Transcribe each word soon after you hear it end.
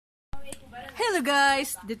Hello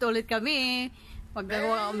guys! Dito ulit kami.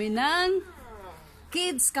 Maggagawa kami ng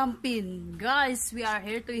kids camping. Guys, we are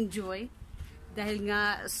here to enjoy. Dahil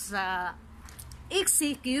nga sa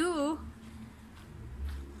XCQ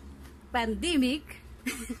pandemic.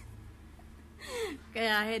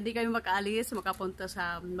 Kaya hindi kami makaalis, makapunta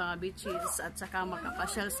sa mga beaches at saka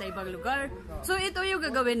makapasyal sa ibang lugar. So ito yung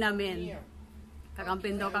gagawin namin.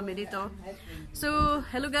 Kakampin daw kami dito. So,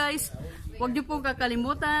 hello guys. Huwag niyo pong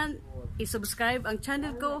kakalimutan i-subscribe ang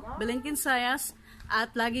channel ko, Belengkin Sayas.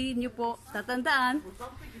 At lagi niyo po tatandaan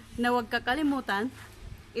na huwag kakalimutan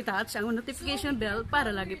i-touch ang notification bell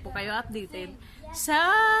para lagi po kayo updated sa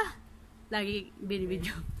lagi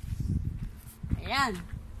binibidyo. Ayan.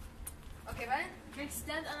 Okay, Belen, let's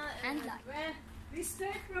stand and Well, we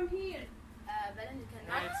start from here. Belen, you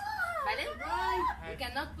cannot. Belen, you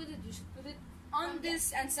cannot put it. You should put it on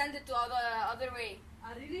this and send it to other way.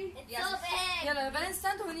 Really? It's so big. Yeah, Belen,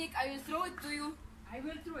 stand Honik. I will throw it to you. I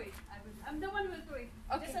will throw it. I'm the one who will throw it.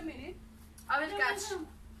 Okay. Just a minute. I will catch.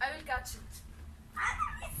 I will catch it.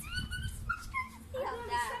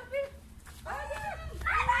 Stop it.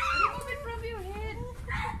 Remove it from your head.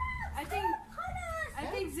 I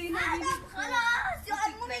think Zena will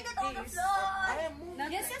I'm moving it on the floor.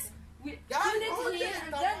 Yes, yes. We put it here and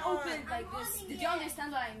then open it like this. Did you understand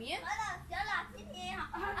what I mean?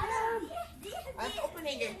 I'm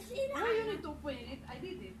opening it. No, you need to open it. I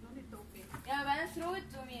did it. No need to open it. Yeah, Belen, throw it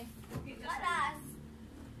to me. Okay, just a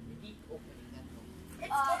Keep opening that one.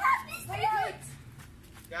 Wait.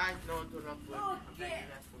 Guys, no, do not put Okay.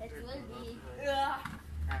 it will be. Yeah.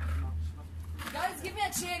 Guys, give me a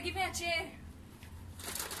chair. Give me a chair.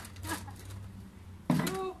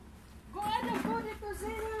 You go Adam, go dito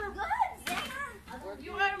Zena.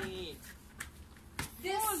 You are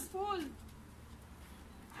This. full.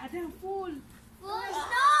 Adam, full.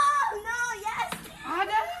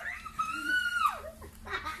 Adam.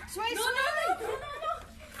 Swipe, No,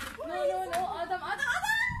 Adam.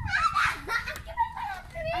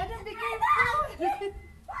 Adam, be careful.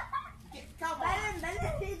 Come on.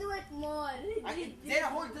 Zena,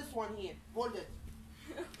 hold this one here. Hold it.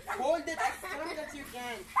 Hold it as strong as you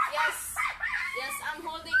can. Yes, I'm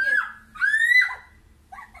holding it.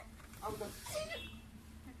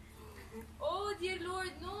 Oh dear Lord,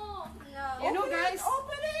 no. You know, guys.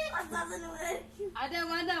 Open it.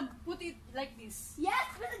 Adam, put it like this. Yes,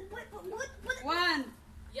 put it. One,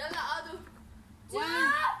 Yalla, Ado. 1,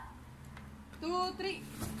 2, 3.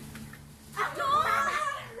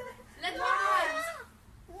 Let me do it.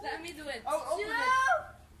 Let me do it. Oh, open it.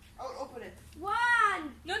 Oh, open it. No.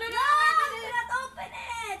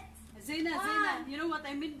 Zena, you know what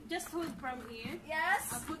I mean? Just hold from here. Yes.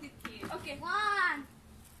 I'll put it here. Okay. 1,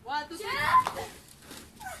 2, 3. Yeah.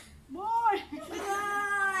 More.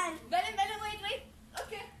 Belen, wait.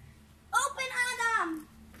 Okay.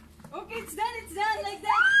 Okay, it's done like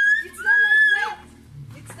that. It's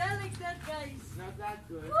done like that, guys. Not that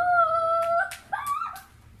good.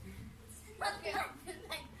 Okay.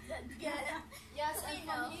 Yes, and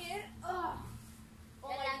from here. Oh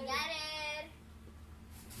my goodness.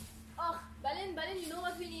 Oh, Belen, you know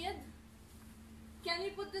what we need? Can we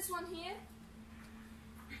put this one here?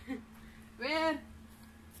 Where?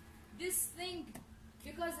 This thing,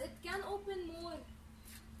 because it can open more.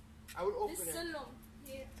 I will open This it. salon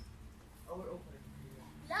here. I will open it.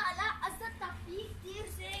 Just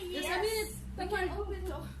a minute. We can open it.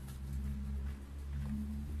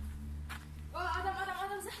 Oh, Adam,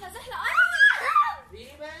 zahla.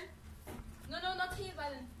 Really, man? No, not here,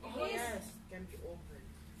 Belen. Oh, yes. Can be open.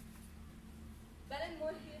 Belen,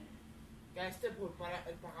 more here. Guys, تبغوا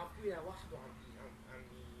البارابلي لوحده عم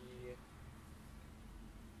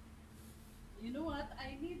You know what?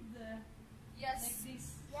 I need Yes. like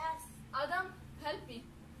this. Adam, help me.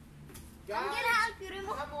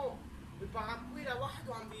 فهموا البارابلي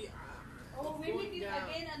لوحده عم Oh, we need it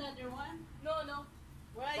again, another one. No.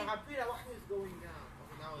 Why? البارابلي لوحده is going down.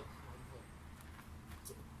 Okay, now it's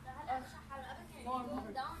More.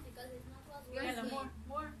 Yes.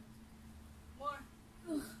 More.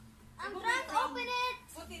 I'm trying to open it.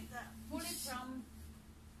 Pull it from.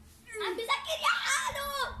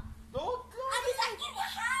 Don't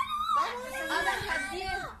Adam, had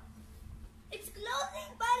here. It's closing,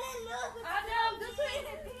 Balen, look. Adam, don't do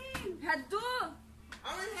anything. Had do.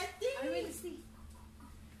 I'm heading. I will see.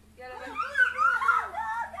 Yalla, Belen.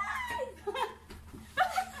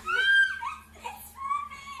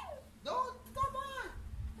 Don't, come on.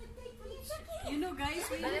 You know, guys,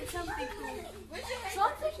 we need something to.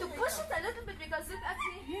 Something to push it a little bit because look at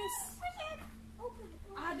me. Yes.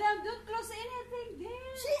 Adam, don't close anything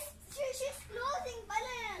there. She's closing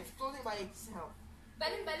by itself.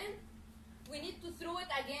 Belen, We need to throw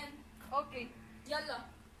it again. Okay. Yalla.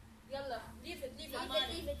 Yalla. Leave it. Leave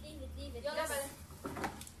it. Yalla, Belen.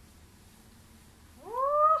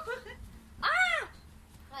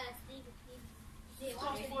 خلاص leave it.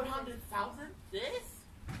 Cost 400,000 this?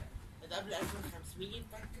 ده قبل 1500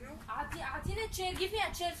 فاكره؟ أعطيني chair. Give me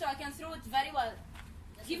a chair so I can throw it very well.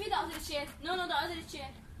 Give me the other chair. No, the other chair.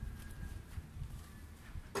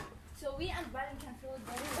 So we and Belen can throw it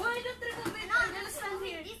very well. Why don't trickle me? I will stand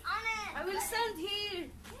here. This on it. I will stand here.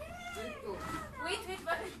 Wait,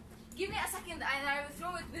 Belen. Give me a second and I will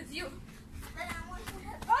throw it with you.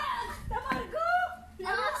 Tamar, go!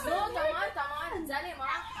 No, Tamar. انزلي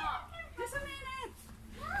معاها. Just a minute.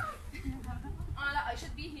 لا, I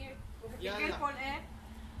should be here. Be careful, eh?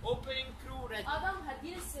 Opening crew ready. آدم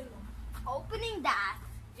هديني السلم. Opening that.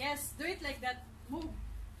 Yes, do it like that. Move.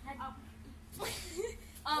 Up.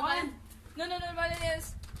 Belen. No, Belen,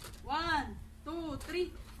 yes. 1, 2,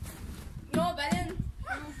 3. No, Belen.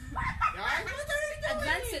 Guys,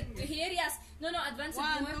 Advance it to here, yes. No, advance it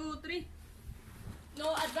 1, more. 2, 3. No,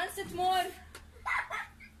 advance it more.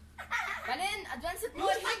 Belen, advance it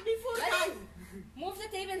more. Belen, move the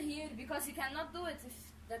table here because you cannot do it if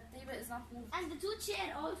the table is not moved. And the 2 chair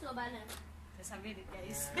also, Belen. Just a minute,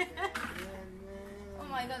 guys. Oh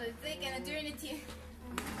my god, it's taking an eternity.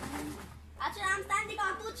 Actually, I'm standing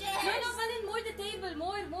on 2 chairs. No, Belen, more the table,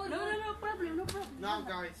 more. No problem. now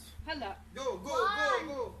guys, Hala. go.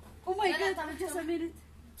 Oh my Hala, god, Tamar, just a minute.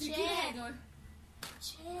 Chair.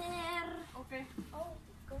 Chair. Okay. Oh,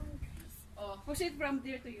 it's going crazy. Oh. Push it from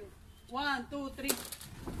there to you. 1, 2, 3.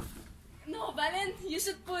 No, Belen, you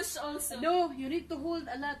should push also. No, you need to hold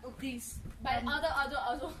a lot of this. But other.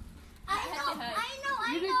 I know.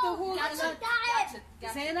 You need to hold a Catch lot. it,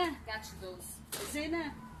 guys. Zena, Catch those. Zena,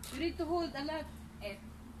 you need to hold a lot. Eh.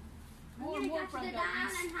 More Catch from the the down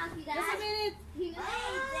east. and help you Just a guys. minute. You know,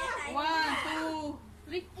 1, 2,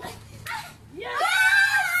 3. Yes!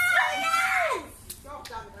 Stop,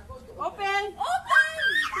 damn it, I'm going to Open.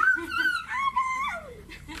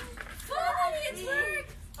 Finally, it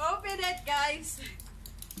worked. Open it, guys.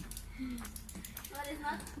 What is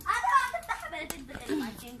not? I don't have to talk about it, but anyway,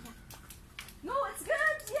 change it. No, it's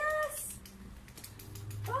good. Yes.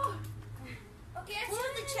 Oh. Okay, let's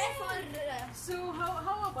use the chair for. So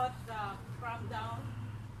how about from down?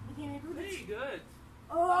 We can do this. Very good.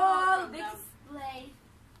 Oh, From big down. display.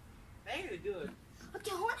 Very good.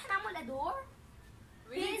 Okay, هون هنعمل a door.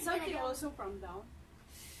 We need Please, something Benedict. also from down.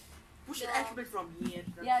 Push it a little bit from here.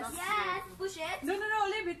 That's Yes. not Yes, push it. No,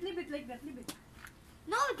 leave it like that, leave it.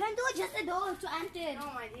 No, we can do just a door to enter.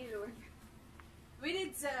 Oh my dear Lord. We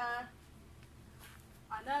need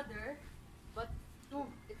another, but two.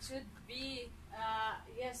 It should be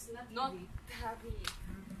Yes, not not heavy.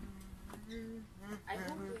 heavy. I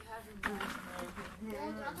hope we have it. No, we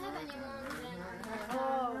don't have any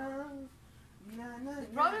more.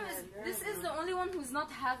 The problem is this is the only one who's not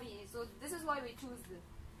heavy, so this is why we choose it.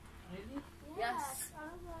 Really? Yes.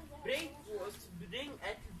 Bring a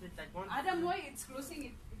little bit like one. Adam, why it's closing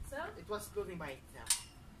itself? It was closing by itself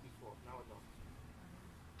before. Now it don't.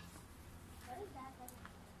 What is that?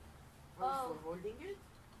 Oh. For holding it?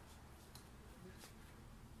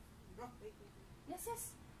 No, wait.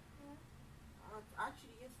 Yes.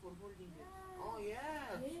 Actually, yes, for holding it. Oh,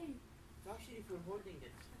 yeah. It's actually for holding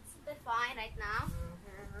it. It's a bit fine right now.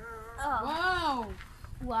 Wow!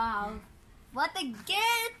 Wow. What a good Can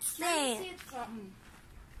you thing. see it from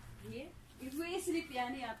here? If we sleep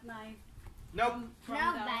yani at night, Nope. from No,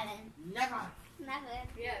 down. Belen. Never. Never.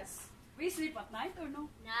 Yes. We sleep at night or no?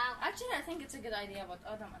 No. Actually, I think it's a good idea about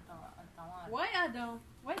Adam and Tamar. Why Adam?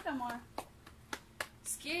 Why Tamar?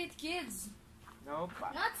 Scared kids. Nope.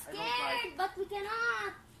 Not I don't like scared, but we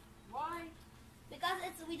cannot. Why? Because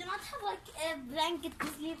we do not have like a blanket to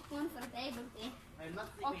sleep comfortable. I'm not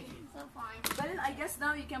sleeping. Okay. in. So fine. But then I guess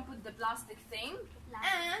now you can put the plastic thing.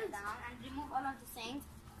 And down and remove all of the things.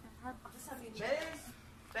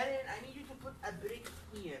 Ben, I need you to put a brick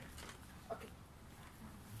here. Okay.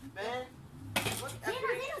 Ben, put a Zena,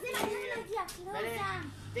 brick Zena, here. close Ben,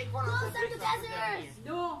 them. take one of Close the them bricks and put them together. here.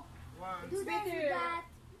 No. One. Do that, do better. that.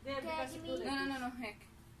 There, Okay, because give you me- put it No, heck.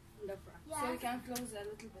 in the front. Yeah. So we can close a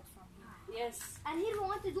little bit from here. Yes. And here we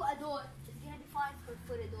want to do a door. It's gonna be fine for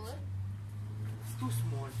a door. It's too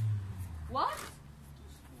small. What?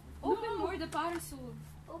 No. Open more the parasol.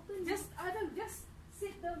 Open. Just Adam, just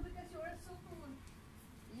sit down because you are so cool.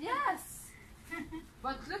 Yes.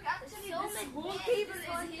 But look, actually, so this big. whole This table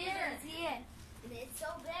one is here. Is here. And it's so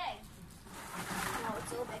big. No, it's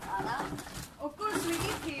so big, Ala. Of course, we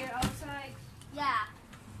eat here outside. Yeah.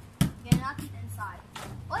 You cannot eat inside.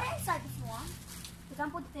 Or inside if you want. You can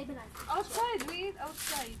put the table and Outside, we eat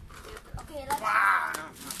outside. Okay,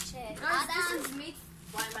 let's check. Guys, this is made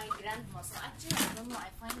by my grandma. So actually, I don't know. I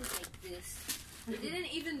find it like this. We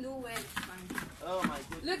didn't even know where it's from. Oh my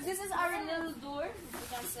goodness. Look, this is our little door. You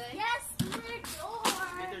can say. Yes, clear door.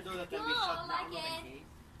 Better do that can be Cool, shut down. like it. Okay.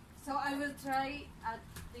 So I will try and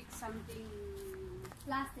take something.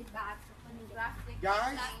 Plastic bag. Plastic.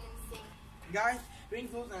 Guys, Plastic thing. guys, bring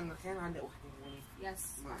those and كان عندي واحدة هون.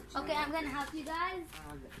 Yes. Okay, I'm gonna help you guys.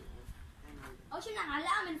 أول شي بدنا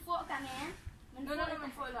نعلقها من فوق كمان. من No, no, فوق no, من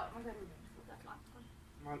فوق لا ما قرب.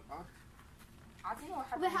 ملقط. أعطيني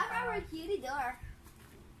واحد. We have our cutie door.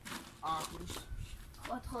 مش.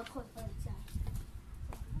 خد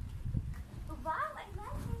Wow, I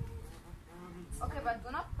like it. Okay, but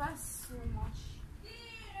do not press so much.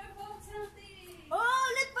 Oh,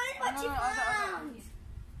 look, Belen, what No, you no, other, found.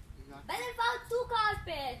 Belen found 2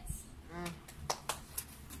 carpets.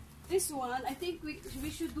 This one, I think we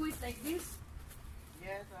should do it like this.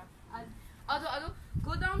 Yes. Ado,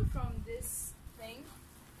 go down from this thing.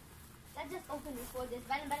 Let's just open before this.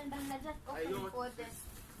 Belen, let's just I open don't- before this.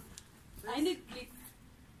 I need clip.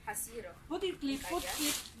 حسيرة. Put it clip, put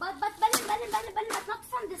clip. But Belen, not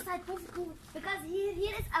from this side. Move. Because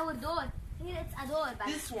here is our door. Here it's a door,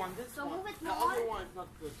 Belen. This one, this So one. move it The more. other one is not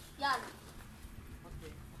good. Yeah.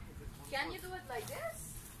 Okay. Can you do it like this?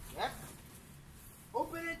 Yep.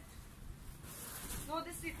 Open it. No,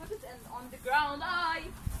 this we put it on the ground. My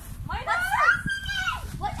What's God!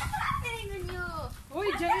 happening? What is happening to you? Oh,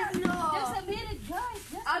 just No. a minute, guys.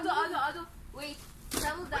 Just Ado. Wait.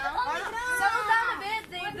 Settle down. on the ground. Settle down a bit.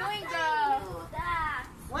 They're doing the. That.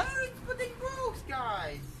 Why are you putting books,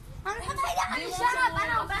 guys? هنحط هيدا على الشرب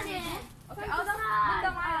أنا وبنت. Okay, From the Adam, side, put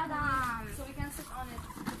them on. Adam. So we can sit on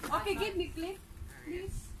it. Okay, give me clip,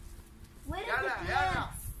 please. Where is the يلا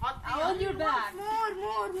clips? حطي. On your back. More.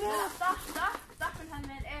 صح من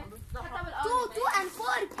هالمال ايه حتى بالارض 2 and 4.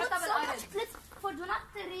 Put حتى so بالأرض. much clips for do not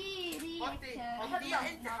حطي react.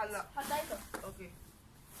 انت هلا. حطيته Okay.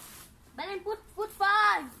 Belen, put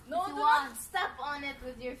 5. No, if do you want. not step on it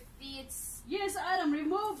with your feet. Yes, Adam,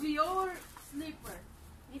 remove your slipper.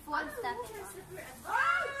 Before stepping on it.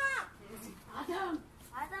 Adam,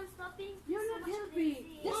 Adam, stopping. you're not helping.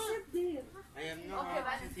 Just sit there. I am Okay, not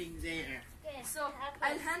but- sitting there. Okay. So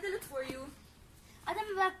I'll handle it for you. Adam,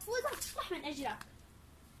 بدك تفوت بدك تشلح من اجرك.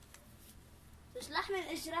 تشلح من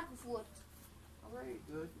اجرك وفوت. Very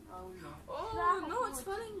good. Now we know. Oh no, it's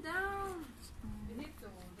falling down. You need to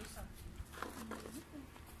do something.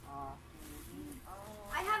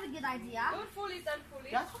 I have a good idea. Don't pull it, don't pull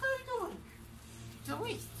it. Guys, what are you doing? It's a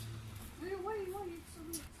waste. Why? It's so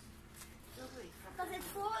weird. It's a waste. Because it's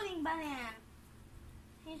falling, Belen.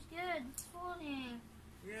 He's good. It's falling.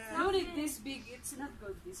 Yeah. Don't it this big. It's not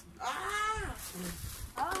good this big. Oh,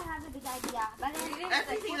 I have a good idea. Belen,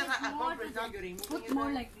 Everything that I more accomplished, now you're removing Put it.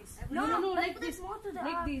 more like this. No, No, but like put this. it more to the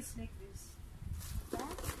Like up. this. Yes.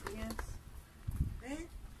 Eh?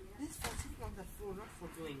 This is for sitting on the floor, not for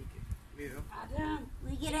doing it. Adam.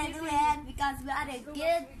 We gonna do it because we had a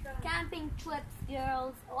good camping trip,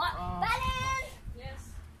 girls. What? Belen! Yes,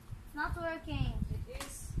 It's not working. it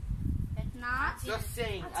is. It's not. Just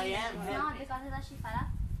saying, I am It's not helping. because it's actually fala.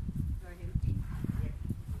 You're helping.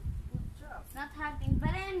 Good job. It's not helping.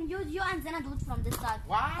 Belen, you and Zena do it from this side.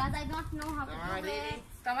 Why? Because I don't know how to do really? it.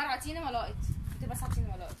 تمر اعطيني ملقط. انت بس اعطيني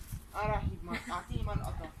ملقط. راح اعطيه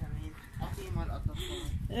ملقطة كمان. اعطيه ملقطة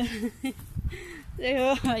كمان.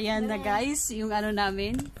 So, ayan na guys, yung ano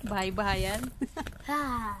namin, bahay-bahayan.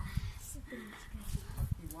 Ah.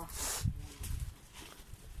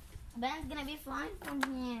 Belen's gonna be fine from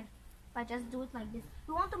here. But just do it like this.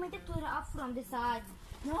 We want to make it to the up from this side.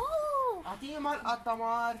 No! اعطيه ملقط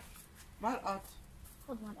تمار. ملقط.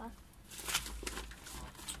 Hold on up.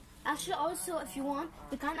 Actually, also, if you want,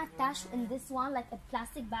 we can attach in this one like a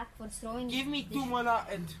plastic bag for throwing. Give me 2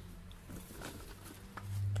 ملقط.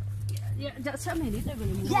 Yeah, just a minute, I will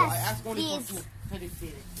remove. I Yes, asked only for please. 2. خلي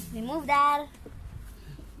تصيري. Remove that.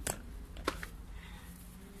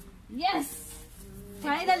 Yes!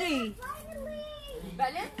 Finally! Finally!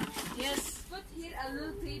 Belen, Yes. put here a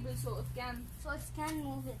little table so it can. So it can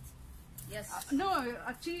move it. Yes. No,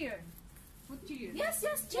 a chair. Put chair. Yes,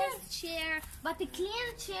 Just chair, but a clean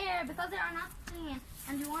chair because they are not clean,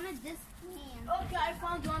 and we wanted this clean. Okay, I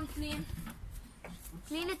found one clean.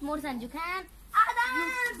 Clean it more than you can.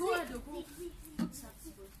 Adam! Go ahead, go.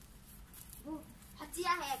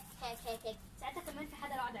 حطيها هيك. ساعتها كمان في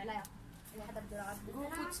حدا يقعد عليها. في حدا بده يقعد.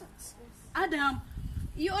 Adam,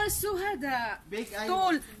 you are so Big eye.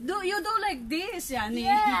 tall. You do like this, yani.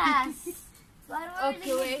 Yes. But we're Okay,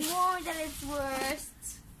 doing wait. more than it's worst.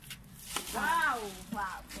 Wow.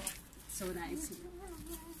 Wow. So nice.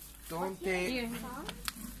 Don't take. Here.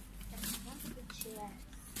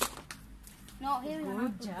 here we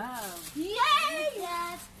Good job. Yay!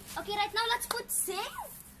 Yes. Okay, right now let's put sink.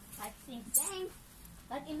 Like sink.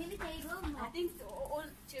 Like a mini table. I think all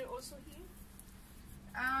chair also here.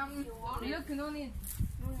 Look, no need.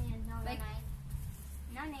 No Like-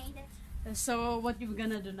 need. So what you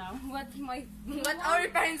gonna do now? What our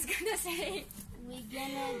parents gonna say? We're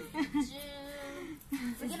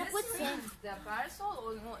gonna put sink. The parasol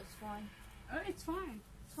or no? It's fine. Oh, it's fine.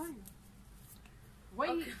 It's fine. Why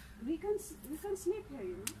Okay. we can sleep here,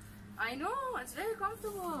 you know? I know, it's very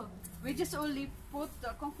comfortable. We just only put the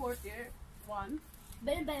comforter one.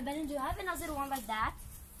 Ben, do you have another one like that?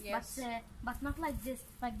 Yes. But not like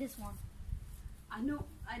this one. I know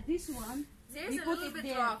this one. There's we a put little it bit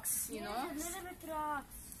there. rocks, you know. Yeah, a little bit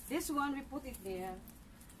rocks. This one we put it there.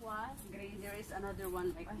 Why? Gray, there is another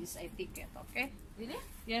one like this. I take it. Okay. Really?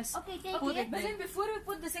 Yes. Okay, take Put it. But then before we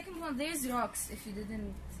put the second one, there's rocks. If you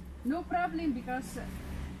didn't, No problem because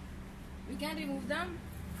we can remove them.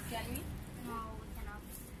 Can we? No, we cannot.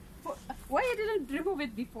 why you didn't remove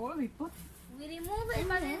it before we put. We remove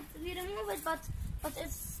it, but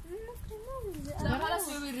it's not removed. No, خلاص,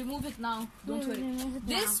 we will remove it now. Don't worry. Remove it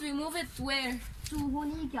This we move it where? to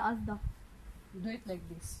هونيك قصدك. Do it like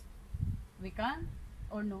this. We can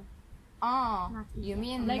or no? Ah, Not you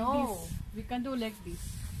mean Like no? this. We can do like this.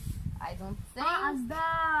 I don't think.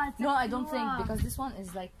 قصدك. No, I don't think because this one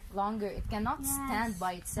is like longer. It cannot Yes. stand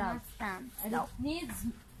by itself. Stand. No. Needs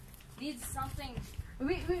something.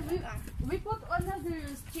 We put another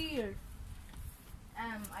chair.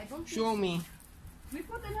 I don't. Show me. We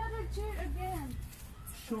put another chair again.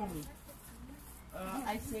 Show me.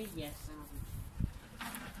 I say yes.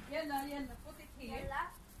 Yalla, put it here.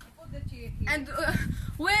 Put the chair here. And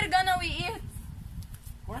where gonna we eat?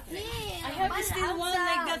 What? Yeah, I have but still one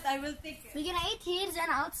like outside. that. I will take it. We're gonna eat here then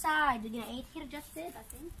outside. We're gonna eat here just it, I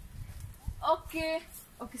think. Okay.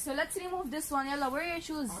 Okay, so let's remove this one. Yalla, wear your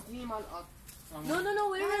shoes. أعطيني مال قط. No,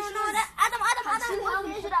 wear your shoes. لا ادم I'll بص put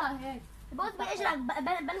باجرك that here. بص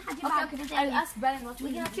باجرك بن حجيب Okay, بعد okay. I'll ask Baron what we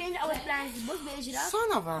We're gonna need. change our plans. بص باجرك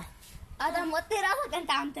Son of a. ادم وطي راسك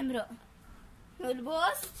انت عم تمرق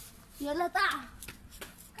والبوس يلا طع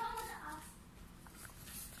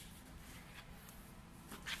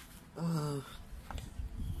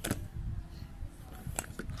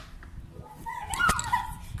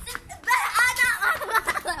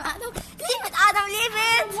Leave it, Adam, leave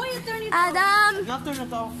it! Why you turn it Adam, Not turn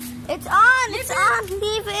it off. it's on,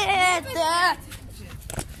 leave it!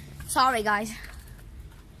 Sorry, guys.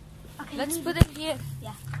 Okay, Let's leave put it here.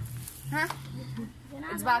 Yeah. Huh? it.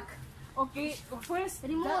 It's back. Okay, first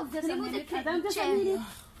Remove just a the minute. chair. Adam, just a minute.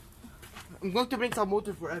 I'm going to bring some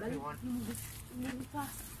water for everyone. Move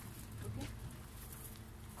fast. Okay.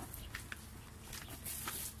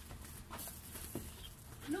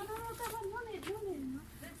 No, come on, no need.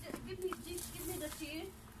 Let's just, give me the chair.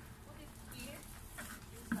 Put it here,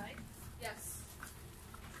 inside. Yes.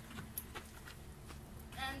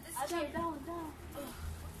 And this Adam, down.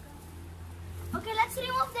 Okay, let's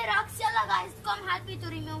remove the rocks. Yalla, guys, come help me to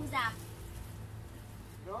remove them.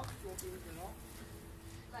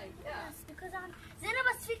 like yeah. Yes, because زينة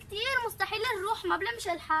بس في كتير مستحيل نروح ما بلمش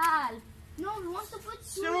الحال. No, we want to put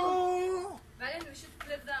two. So, Baron, we should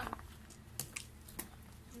flip them.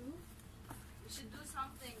 We should do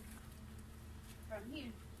something From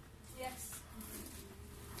here. Yes.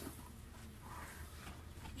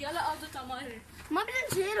 يلا قضوا تمر. ما بدنا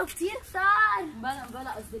نشيله كتير صار.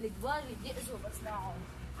 بلا قصدي الكبار بيأذوا بس معهم.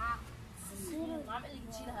 ما عم قلك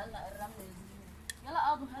تشيلها هلا الرمل.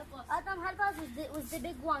 يلا قضوا help us. Adam, help us with the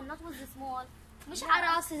big one, not with the small. مش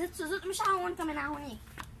على راسي، زت مش على هون كمان على هونيك.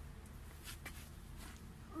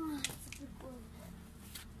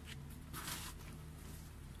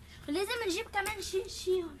 لازم نجيب كمان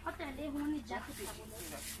شيء نحط عليه هون الجاكيت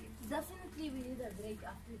تبعه. Definitely we need a break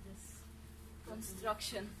after this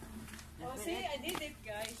construction. Oh, see, I did it,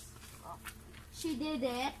 guys. She did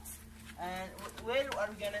it. and where are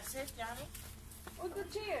we gonna sit, يعني? On the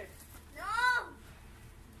chair. No.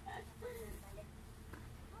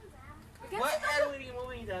 Why are we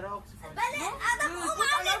removing the rocks from? Adam,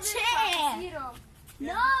 come on the chair. Zero.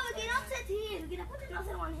 No, we cannot sit here. We're gonna put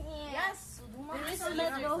another one here. Yes.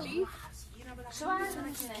 شو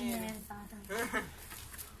عامل؟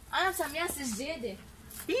 أنا مسميها سجادة.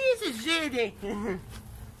 He's a JD.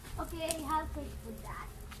 Okay, help us with that.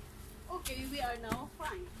 Okay, we are now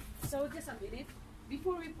fine. So just a minute.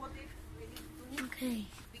 Before we put it, we need to Okay.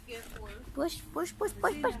 be careful. Push.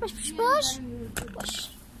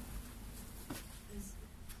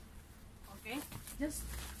 Okay? Just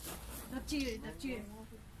the chair.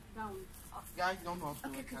 Down. Guys, don't hold to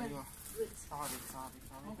it. أيوة. Sorry.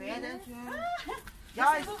 Pay attention.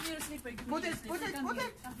 Guys, Remove your slipper. Give me put your it, slipper. put it, Come put here.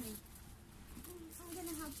 it. Come here. I'm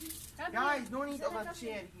gonna help you. Come Guys, here. no need of Sit a up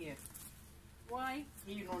chair here. Why?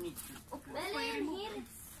 Here, no need to. Belen, here.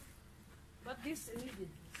 But this needed.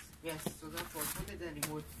 Yes, so that's what. Put it and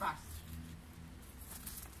remove it fast.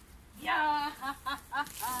 Yeah.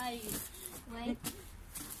 Wait.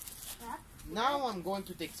 Now I'm going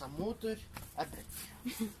to take some water, a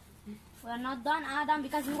break. We're not done, Adam,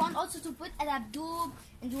 because we want also to put a dabdoob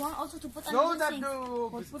and we want also to put No, another thing.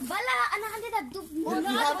 Dabdoob. Bala, أنا عندي dabdoob. No, You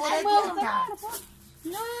no, have I already want- a cat.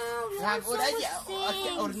 No, we You want have so already much an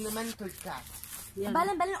things. ornamental cat. Yeah.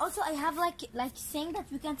 Balen, also I have like thing that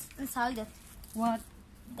we can sit inside it. What?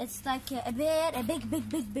 It's like a bear, a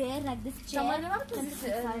big bear, like this chair. Can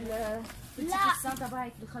sit inside it. لا.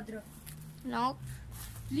 تبعك الخضراء. No,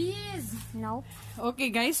 Please. no. Okay,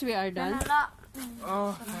 guys, we are لا done. لا.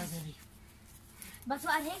 Oh, finally. بس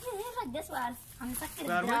وقال هيك like this وقال عم نسكر We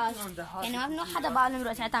are الدراج. working on the house. يعني ما بنو حدا بقى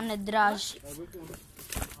نمرق ساعتها من الدراج.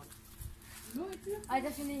 I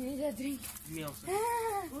definitely need a drink. Meals.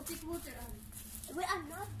 Go take water. We are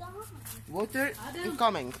not done. Water Adam.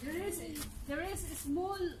 incoming. There is a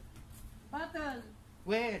small bottle.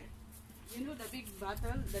 Where? You know the big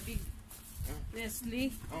bottle, the big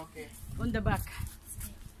Nestle Okay. on the back.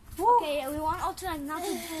 Okay, we want also like now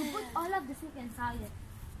to put all of this thing inside it.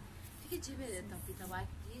 تيجي تجيبي الطفي تبعك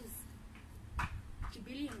بليز.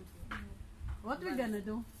 جيبي لي What we gonna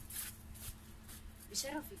do?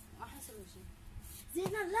 بشرفي ما حنسوي شيء.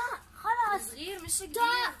 زينة لا خلاص. صغير مش كبير.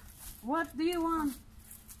 لا. What do you want?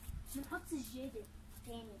 بنحط سجادة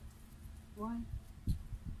تاني. Why?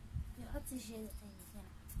 بنحط سجادة تاني زينة.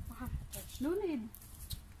 ما حنحطش. No need.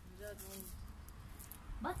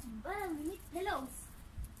 But we need pillows.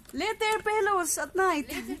 Later pillows at night.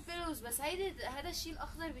 ليتل بيلوز بس هذا الشيء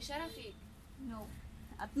الأخضر بشرفي. No.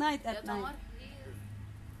 At night, يا at تمر night. بليز.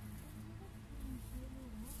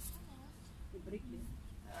 Break it.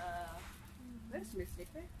 Where's my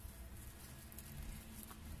slipper?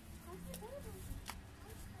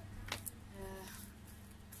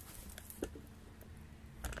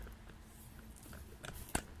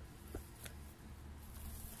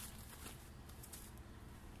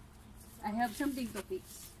 I have something to fix.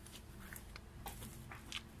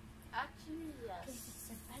 Actually yes.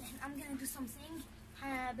 I'm gonna do something.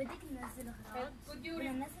 بدك ننزل اغراض. Could you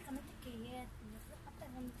بدنا ننزل كمان تكيات. ننزل حتى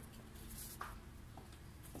كمان تكيات.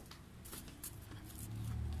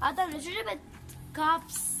 هذا اللي جربت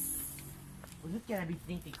كابس. Was it gonna be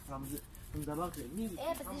drinking from the bottle?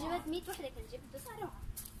 ايه بس جبت 100 وحده كنت جبت تسعة.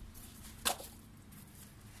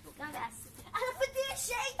 كان بس. انا بدي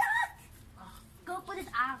الشيء ده. Go put it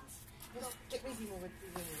out. Get me move it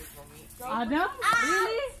from me. Adam?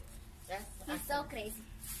 Really? Yes. He's so crazy.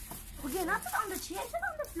 We're gonna not put on the chair, put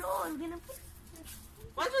on the floor. We're gonna put.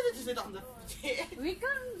 Why did you sit on the chair? We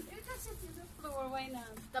can sit on the floor. Why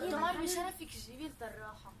not? طب تمر بشرفك جيبي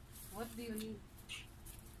الطراحة. What do you need?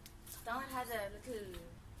 تمر هذا little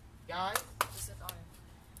Guys, to sit on it.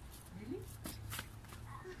 Really?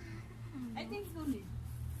 I think no need.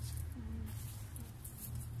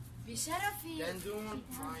 بشرفي. then don't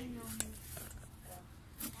mind.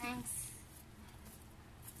 Thanks.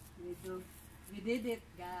 We did it,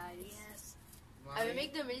 guys. Yes. I will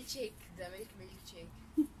make the milkshake. The milkshake.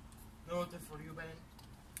 Note for you, Ben.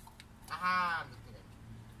 Aha, I'm kidding.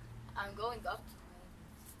 I'm going up.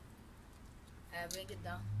 Bring it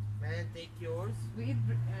down. Ben, take yours. We eat.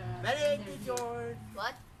 Ben, dinner take here. yours.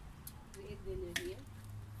 What? We eat dinner here.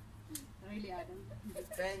 Really, Adam?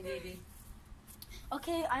 Ben, Didi.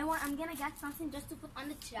 Okay, I'm gonna get something just to put on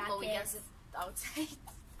the jacket. Oh, we can sit outside.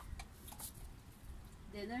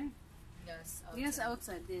 Dinner? Yes. Outside. Yes,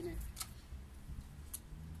 outside dinner.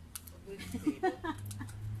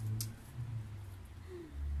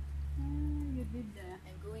 You did that.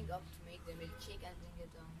 I'm going up to make the milkshake and bring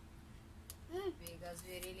it down. Because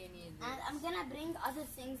we really need And it. I'm gonna bring other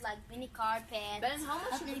things like mini carpet. Ben, how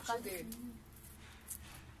much Not mini milk carpet. sugar?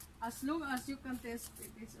 As long as you can taste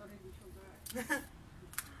it is already sugar.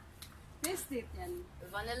 Taste it, yan.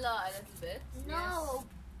 Vanilla a little bit. No.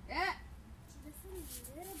 Yeah. This is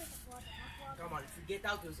a little bit of water, not water. Come on, if you get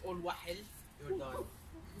out with all wahil, you're done.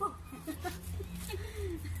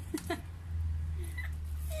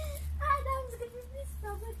 Adam's gonna be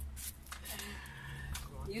stubborn.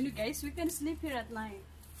 You know, guys, we can sleep here at night.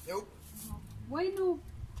 Nope. Why no?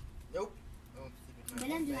 Nope. I want to sleep in my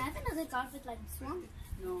Belen, own do you bed. have another carpet like this one?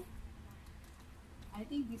 No. I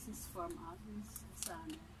think this is from us. This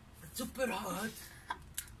sun. It's super hot.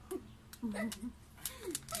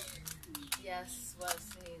 Yes, well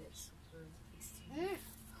said. It's super tasty.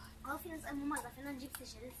 اه في ناس قالوا ماما اذا فينا نجيب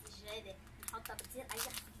سجادة نحطها بتصير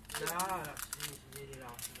اريح. لا لا شيلي لا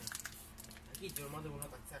أكيد your mother will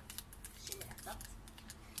not accept.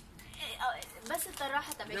 بس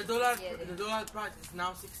الراحة تبعك The dollar price is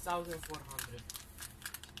now 6,400.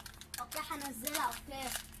 اوكي حنزلها.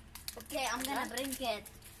 اوكي I'm gonna bring it.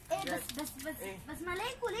 ايه بس ما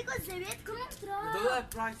ليكوا الزبيب كلهم The تراب.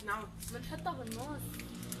 dollar price now. بنحطها بالنص.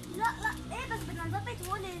 لا ايه بس بدنا نظبط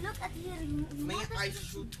هون. look at here. May I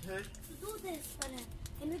shoot her? do this Farhan.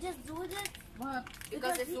 Can we just do this? What?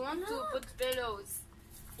 Because if you want to look, put pillows.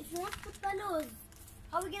 if you want to put pillows,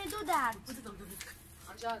 how are we gonna do that?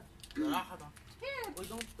 عن جد. صراحة. We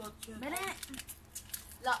don't touch it. بنات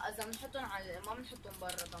لا إذا بنحطهم ما بنحطهم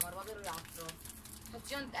برا تمر ما بيقدروا يعفروا.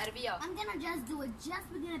 حطيهم تقربيها. I'm gonna just do it.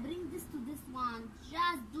 We're gonna bring this to this one.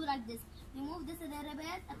 Just do like this. Remove this a little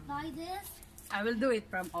bit. Apply this. I will do it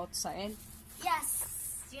from outside. Yes.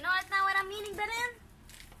 You know what now what I'm meaning, Beren?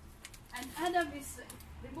 And Adam is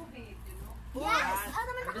removing it, you know. Yes. I'm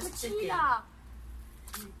Adam is just not checking.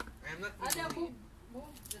 I'm not Adam, moving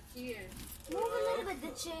move the chair. Move a little bit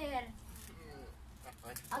the chair.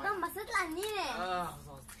 Adam بس اطلع النينة.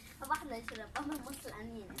 خلاص. صباح الله يشرب. أهم بص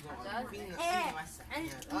العنينة. فينا إيه.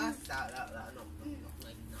 وسع. لا no.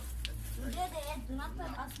 Did it. Do not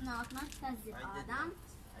put us not كذب آدم.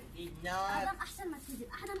 I did not. آدم أحسن ما تكذب.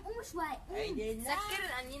 آدم قوم شوي. I did not. سكر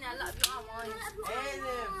القنينة هلا بيقع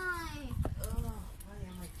مي.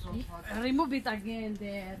 Remove it again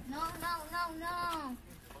there. No.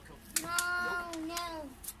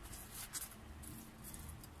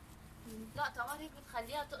 لا تمر هيك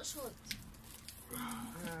بتخليها تقشط.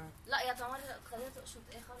 لا يا تمر بتخليها تقشط.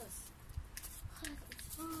 ايه خلص.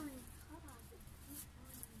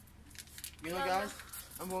 You know guys,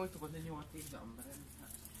 I'm going to continue watching the umbrella.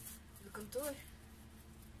 الكنتور.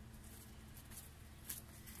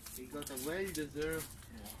 We got a well-deserved.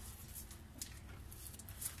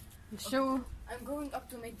 Show. I'm going up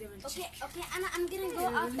to make them Okay, I'm gonna go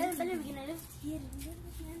up. We're gonna lift here.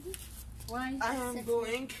 Why? I am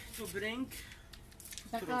going to bring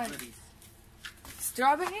strawberries.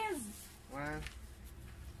 Strawberries? Well,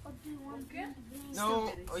 What do you want me to bring?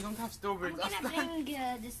 no, I don't have I'm strawberries. gonna bring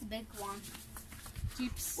this big one.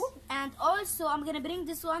 Chips. And also I'm gonna bring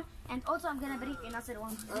this one. And also I'm gonna bring another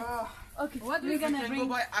one. Okay, what We we're gonna can bring?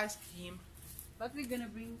 go buy ice cream. What we're gonna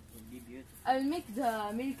bring? It'll be beautiful. I'll make the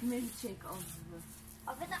milkshake of.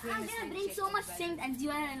 I'm gonna bring so much things and you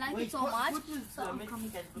like it so much. So I'm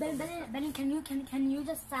coming. Ben, can you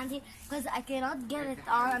just stand here? Because I cannot get it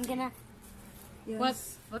on. I'm gonna.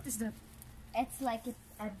 What is that? It's like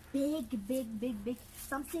a big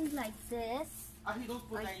something like this. Actually, don't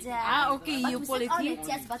put Like anything. that. Okay, But you we pull sit it on here. it,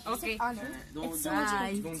 yes, but we Okay. sit on it. Don't, It's so much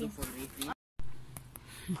Bye. don't do easier. for anything.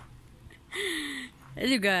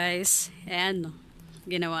 Hello guys. Ayan.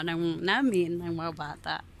 Ginawa namin ng mga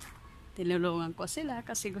bata. Tinulungan ko sila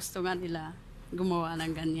kasi gusto nga nila gumawa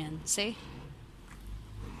ng ganyan. See?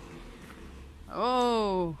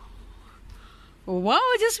 Oh! Wow!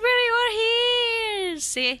 Just where you are here!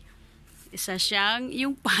 See? Isa siyang,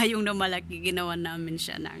 yung payong na malaki, ginawa namin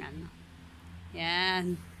siya ng ano.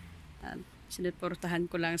 Yan. At sinuportahan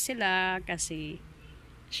ko lang sila kasi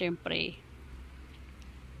syempre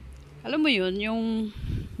alam mo yun, yung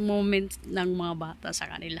moment ng mga bata sa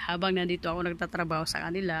kanila. Habang nandito ako nagtatrabaho sa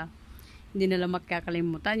kanila, hindi nila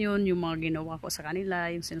makakalimutan yun, yung mga ginawa ko sa kanila,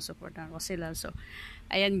 yung sinusuportahan ko sila. So,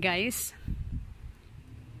 ayan guys,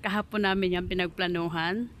 kahapon namin yung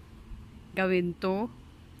pinagplanohan, gawin to,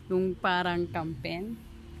 yung parang campaign.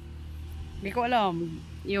 Hindi ko alam,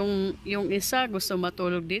 yung isa gusto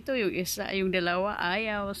matulog dito, yung dalawa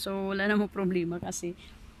ayaw, so wala namang problema kasi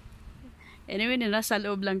anyway, nasa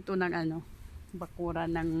loob lang to ng ano,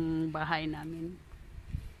 bakuran ng bahay namin.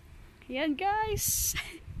 Yan guys.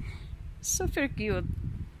 Super cute.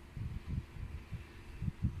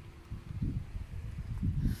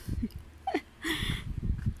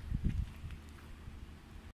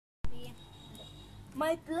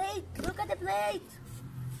 My plate! Look at the plate!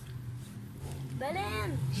 Belen!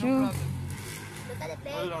 Sure. Look at the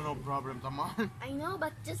plate! No problem, come on. I know,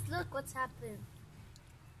 but just look what's happened.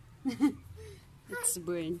 It's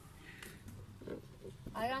burn.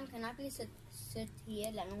 Aram, can I please sit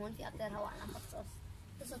here? لأنه هون في أكتر هواء أنا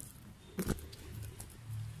بخصص.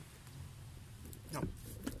 No.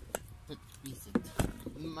 Sit.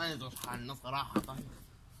 ما ندوس حالنا صراحة.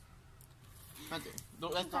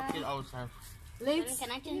 Let's not kill ourselves. Let's.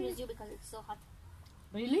 Can I change with you because it's so hot?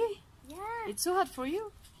 Really? Yeah. It's so hot for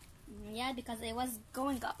you? Yeah, because it was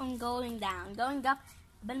going up and going down. Going up.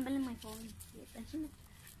 Ben my phone.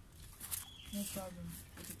 No problem.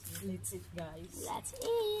 Let's eat guys. Let's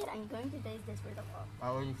eat. I'm going to taste this for the fall. I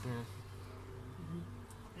already finished.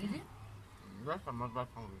 Really? That's I'm not that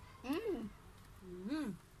hungry.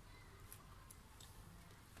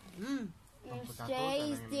 It's Potatoes and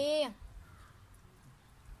then- tasty.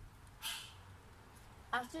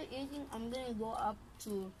 After eating, I'm gonna go up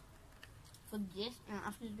for this, and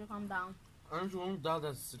after to come down. أنا شو want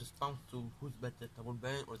Dada's response to who's better, Tabul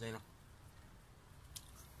Bayan or Zainab?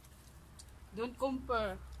 Don't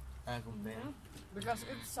compare. I compare. Because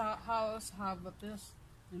each house have a taste.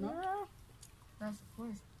 You know? Yeah. That's of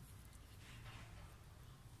course.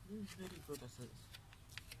 This is very good.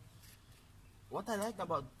 What I like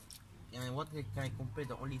about, what can I compare?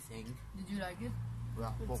 The only thing. Did you like it?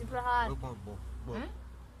 Yeah, It's pork. super hot. Pork, pork, pork. Hmm?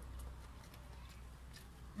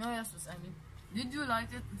 No, yes, I mean. Did you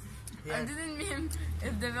like it? I Yes. didn't mean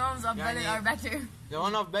if the ones of Yeah, Belen yeah. are better. The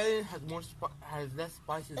one of Belen has has less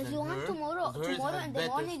spices If than you want her. tomorrow Hers in has the better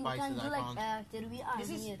morning, we can spices, do I like found. terbiya. This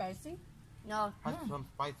is here. spicy. No. Has some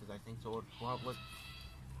spices, I think. So what?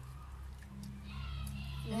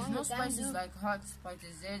 There's you no can spices do- like hot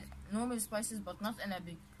spices. There's normal spices, but not in a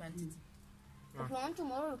big quantity. If you want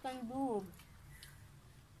tomorrow, we can do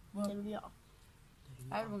What? terbiya.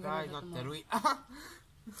 I'm Guys, gonna not do terwi.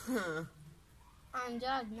 عن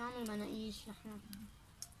جد نعمل مناقيش نحن.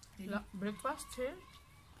 Breakfast here?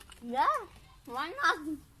 Yeah, why not?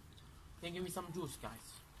 Can you give me some juice, guys?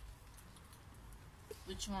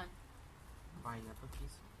 Which one? Pineapple,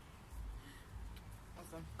 please.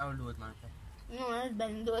 Okay. I will do it, man. Okay. No,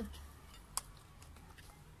 let's do it.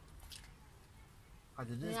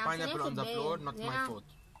 This Yeah, pineapple on the today floor, today. not my Yeah. fault.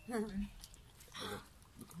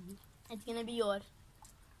 It's gonna be yours.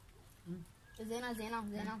 Zena, Zena,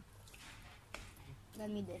 Zena. Give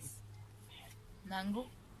me this. Mango?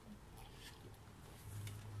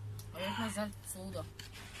 I نزلت soda.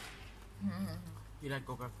 You like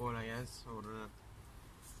Coca-Cola, yes? Or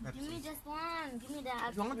Give me Pepsi? just one. Give me that.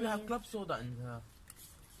 As long as you have please. club soda in the,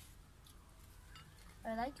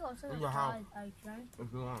 I like to also In the house. try. I can.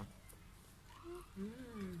 if you want.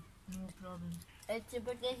 No problem. It's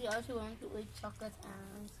super tasty. I also want to eat chocolate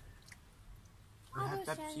and. We have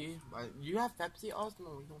Other Pepsi. You have Pepsi also?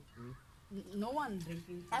 No, we don't. No one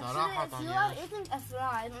drinking. Actually, if you Tanya. are eating a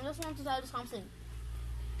fry, I just want to tell you something.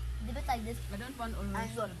 Dip it like this I don't want and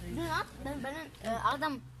always go. to Do drink. not, then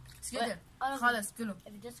Adam, كده Adam, خلاص كله.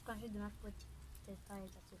 if you just crush it, do not put the fry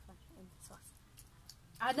that you crush in the sauce.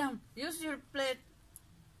 Adam, use your plate.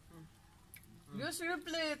 Use your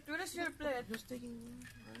plate. Where is your plate? Just taking.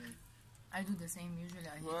 I do the same usually.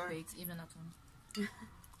 I What? hate bakes even at home.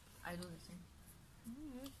 I do the same.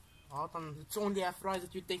 It's only a fry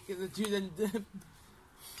that you take that you then dip.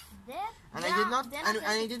 There? And I did not, and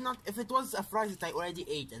I did not. If it was a fry that I already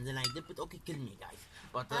ate and then I dip it, okay, kill me, guys.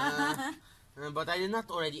 But I did not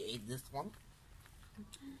already ate this one.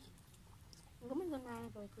 Give me the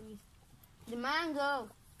mango, please. The mango.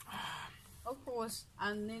 Of course,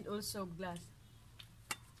 and need also glass.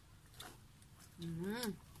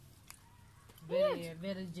 Very,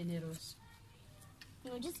 very generous.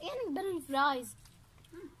 You're just eating better than fries.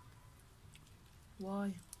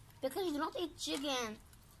 Why? Because you do not eat chicken.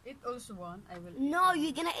 Eat also one. I will. No,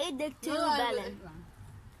 you're gonna eat the two, No, I will Belen. eat one.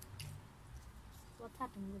 What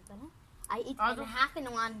happened with Belen? I eat I in don't- half in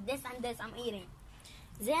one. This and this I'm eating.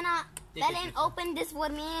 Zena, Take it, Belen, take it. open this for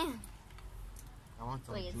me. I want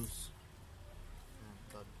some Please. juice.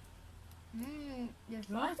 God. Your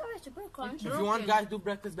fries are super crunchy. If you want, guys, do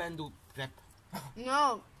breakfast, then do prep.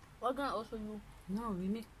 No, we're gonna also do. No, we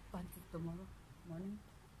make pancake tomorrow morning.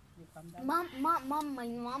 You come back. My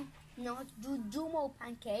mom knows how to do Jumo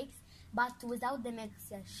pancakes, but without the mix.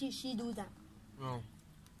 Yeah, she do them. No.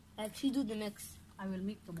 Like she do the mix. I will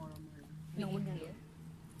make tomorrow morning. No, Make we're it gonna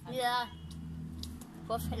here. Yeah.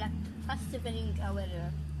 For like festiving our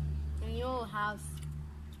new house.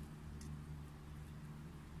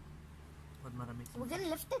 What Mara makes We're gonna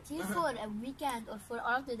lift it here for a weekend or for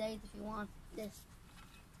all the days if you want this.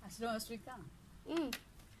 As long as we can.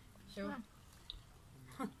 Sure.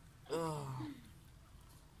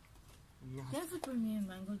 Yes. Can you put for me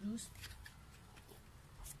mango juice?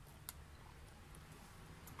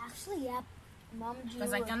 Actually, yeah. Mom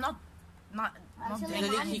Because I cannot not Actually, drink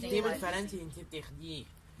إذا ليك anything تيبل like فرنسي انت بتاخديه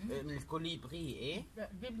من الكوليبري ايه؟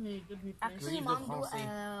 Give me, please. Actually, Leave mom the do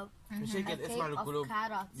français. مش a هيك cake اسمها of الكولوب.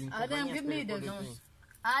 carrots. Adam, give me the nose.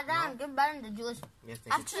 Adam, give Baron the juice. Yes, take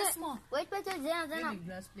it. Actually, small. wait, Zena, Give Zena. me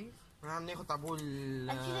glass, please. نحن بناخد طابول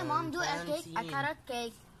Actually, mom do a cake, a فرنسي. carrot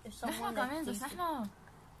cake. If نحن someone كمان that بس tastes it. نحن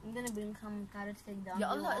I'm gonna bring some carrot cake down. يا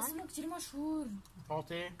You الله want? اسمه كتير مشهور.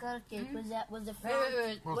 تعطي Carrot cake was the Wait, front.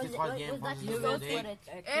 wait. On Was fait it, 3e, was that on you fait go 2e. for it?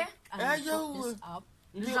 Eh? And Yo. put this up.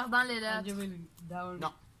 Le jardin les And lettres. you will down No.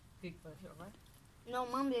 cake first, alright? No,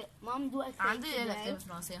 mom do it عندي today. لك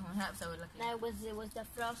فرنسي هون هلا بسوي لك That was the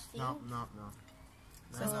frosting. No.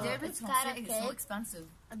 So debit carrot is so cake. expensive.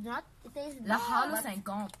 Not it tastes لحاله bad, 50.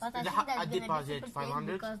 but I The think that's I gonna be deposit super tasty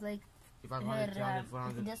 500. because like 500, 300, if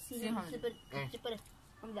 400. you just see it 300. super Eh. super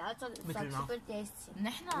from the outside it's مثل like ما. super tasty.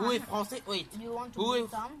 نحن هو فرنسي wait. Do you want to هو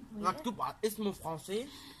do some? مكتوب على اسمه فرنسي.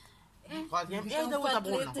 قادم ايه ده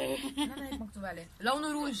وتابعونا. انا هيك مكتوب عليه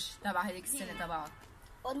لونه روج تبع هذيك السنه تبعه.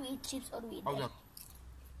 Or we eat chips or we eat أبيض.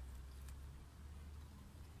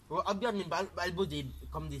 هو أبيض من بقلبه دي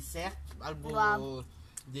كم دي سير بقلبه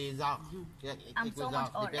دي زعر. I'm so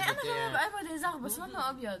much old. انا كمان بعرفه ديزاغ بس منه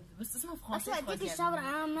ابيض بس اسمه فرنسي. Actually, I take a shower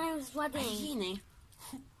and I'm sweating. هيني.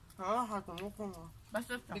 صراحة ممكن.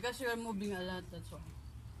 بس افتح. Because you are moving a lot, that's why.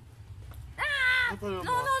 No,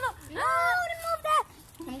 Remove that.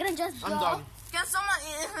 I'm gonna just I'm go. done. Can someone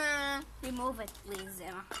Remove it, please,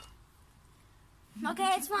 Emma. Okay,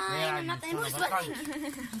 it's fine. Yeah, I'm not it's anymore fine. sweating.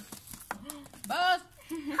 But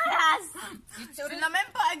Yes. Tu n'as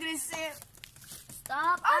même pas agressé.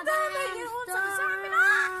 Stop. Adam, Adam, you want stop.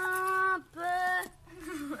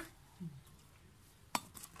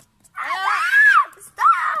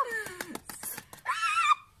 Stop.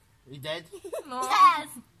 You dead? No. Yes.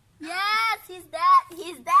 Yes, he's dead.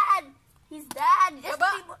 He's dead. He's dead. Just let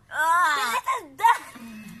us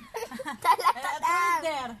dead.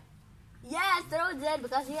 there. Yes, throw it there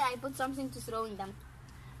because here I put something to throw in them.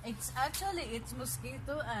 It's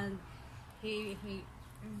mosquito and he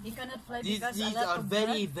cannot fly These because a lot are of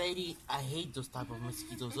very, blood. very. I hate those type of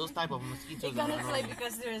mosquitoes. Those type of mosquitoes He are cannot fly annoying.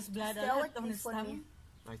 because there is blood a Throw lot it on his for stomach. me.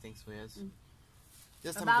 I think so, yes.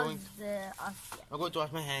 Just About I'm the going to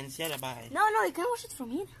wash my hands. Yeah, bye. No, you can wash it from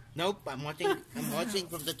here. Nope, I'm watching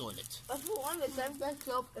from the toilet. But who won the time that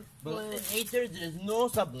soap? But later there is no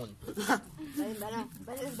sabun.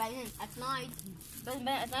 But at night. But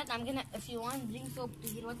at night I'm gonna. If you want drink soap to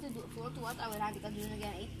hear what to do. If you want to wash our hand because we're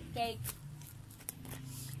gonna eat cake.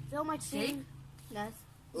 So much Cake? Yes.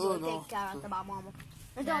 Oh, no. Cake about mama.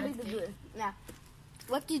 And don't be the good. Yeah.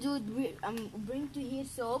 What you do? Bring to here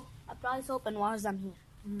soap. Apply soap and wash them here.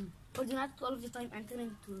 Or do not all of the time enter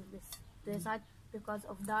into the side because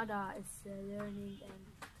of Dada is learning and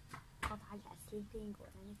not sleeping or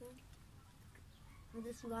anything. We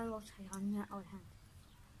just want to wash our hand.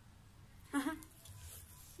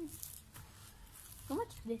 How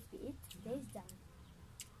much of this we eat? Days down.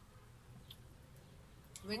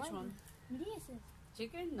 Which Why? one? This is.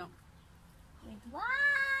 Chicken? No. Wait,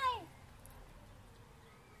 why?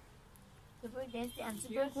 Super tasty and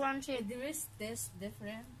super crunchy. There is taste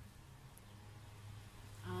different.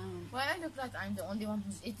 Why I look like I'm the only one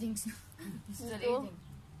who's eating? Still too. eating.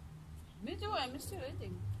 Me too, I'm still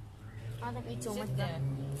eating. I don't eat so Sit much. there.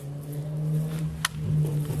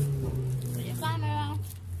 Camera.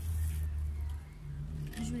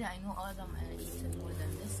 Usually I know Adam and I eat more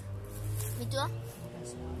than this. Me too.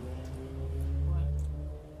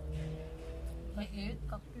 I ate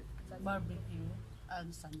barbecue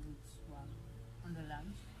and sandwich on the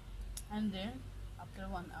lunch. And then, after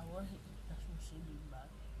 1 hour, he ate the sushi big bag.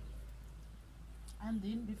 And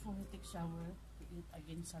then, before he takes shower, he eat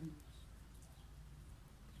again sandwich.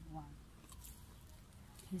 One.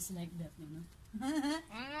 He's like that, you know.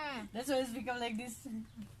 That's why he's become like this.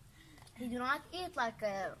 He do not eat like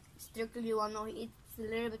strictly one. No, he eats a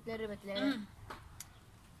little bit.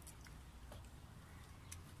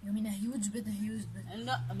 You mean a huge bit. And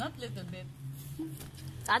not little bit.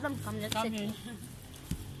 Adam, come, let's Come sit. here.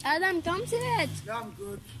 Adam, come sit. Yeah, I'm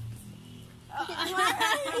good.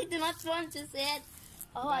 He do not want to sit.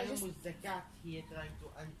 Oh, I just. was the cat here trying to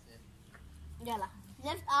answer. Yalla.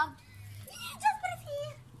 Lift up. Just put it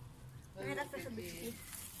here. Okay, that's a bit.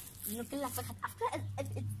 Look after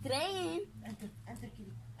it's rain.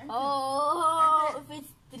 Oh, if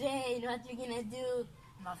it's rain, what we gonna do?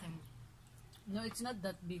 Nothing. No, it's not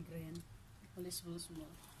that big rain. Only small.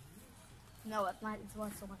 No, at night it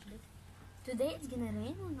was so much big. Today it's gonna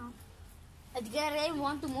rain or not? It's gonna rain. We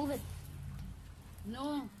want to move it.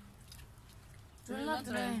 No. It will not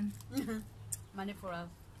rain. Money for us.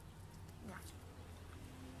 Yeah.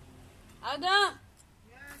 Adam!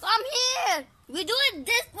 Come here. We do it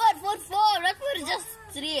this part for 4, not for just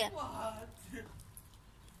 3. What?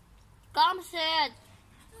 Come sit.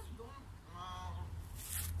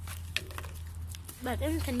 But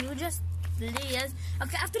then can you just please?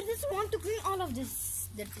 Okay, after this we want to clean all of this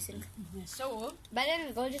dirty thing. So, But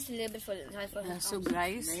then go just a little bit for inside for so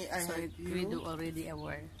guys, May I so help we you? do already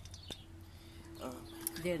our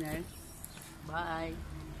dinner. Bye.